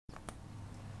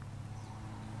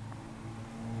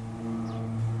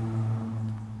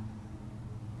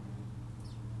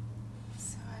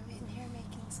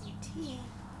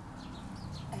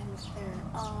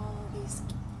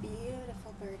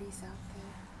bees out there.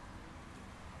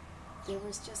 There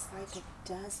was just like a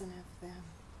dozen of them.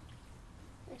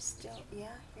 They're still, yeah,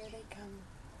 here they come.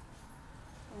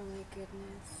 Oh my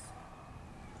goodness.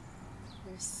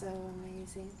 They're so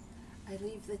amazing. I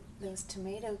leave those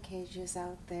tomato cages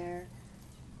out there,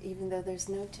 even though there's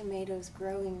no tomatoes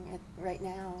growing right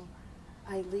now.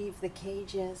 I leave the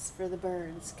cages for the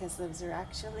birds because those are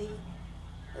actually,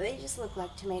 they just look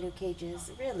like tomato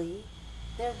cages. Really,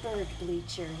 they're bird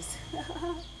bleachers.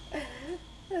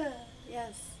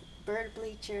 Yes, bird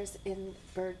bleachers in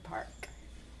Bird Park.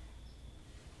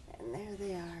 And there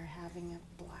they are having a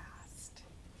blast.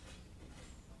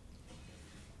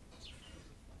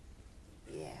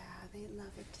 Yeah, they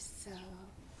love it so.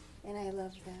 And I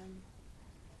love them.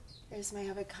 There's my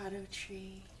avocado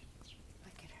tree.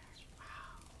 Look at her.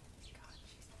 Wow. God,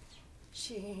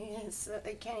 she is.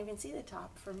 I can't even see the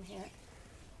top from here.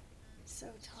 So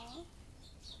tall.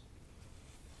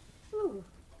 Ooh.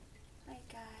 Hi,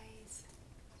 guys.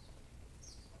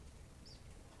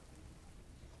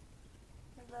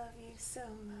 I love you so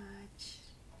much.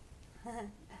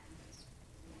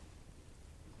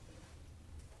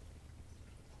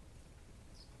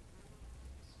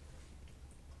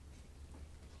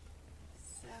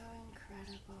 So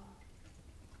incredible.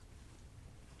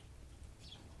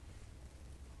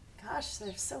 Gosh,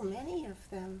 there's so many of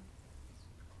them.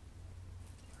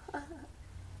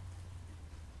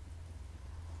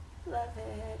 Love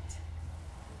it.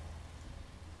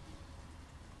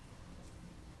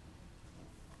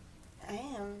 I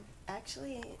am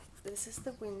actually, this is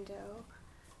the window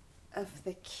of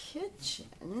the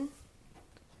kitchen.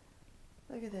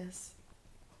 Look at this.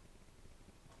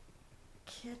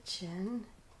 Kitchen.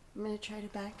 I'm going to try to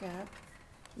back up.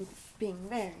 I'm being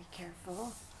very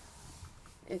careful.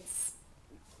 It's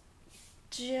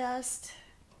just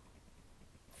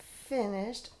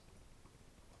finished.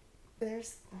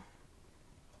 There's,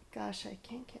 gosh, I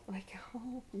can't get like a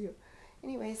whole view.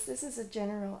 Anyways, this is a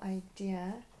general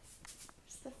idea.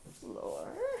 There's the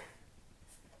floor.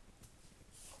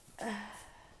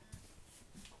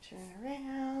 Turn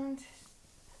around.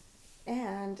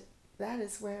 And that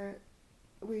is where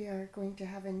we are going to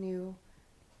have a new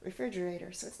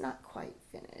refrigerator. So it's not quite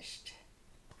finished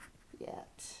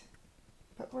yet.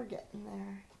 But we're getting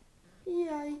there.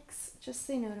 Yikes. Just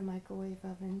say no to microwave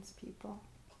ovens, people.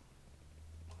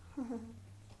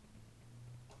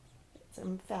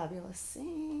 Some fabulous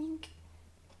sink.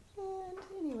 And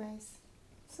anyways,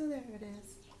 so there it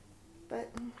is. But,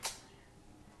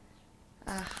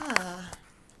 aha.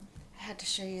 I had to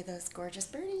show you those gorgeous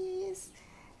birdies.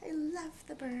 I love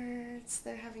the birds.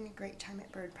 They're having a great time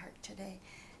at Bird Park today.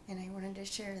 And I wanted to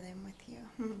share them with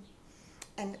you.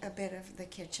 And a bit of the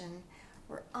kitchen.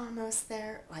 We're almost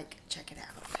there. Like, check it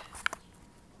out.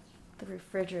 The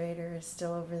refrigerator is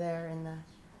still over there in the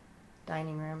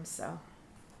dining room, so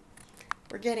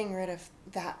we're getting rid of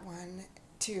that one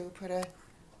to put a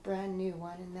brand new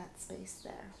one in that space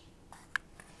there.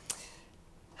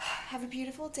 Have a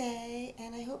beautiful day,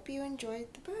 and I hope you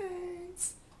enjoyed the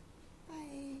birds.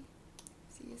 Bye.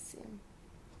 See you soon.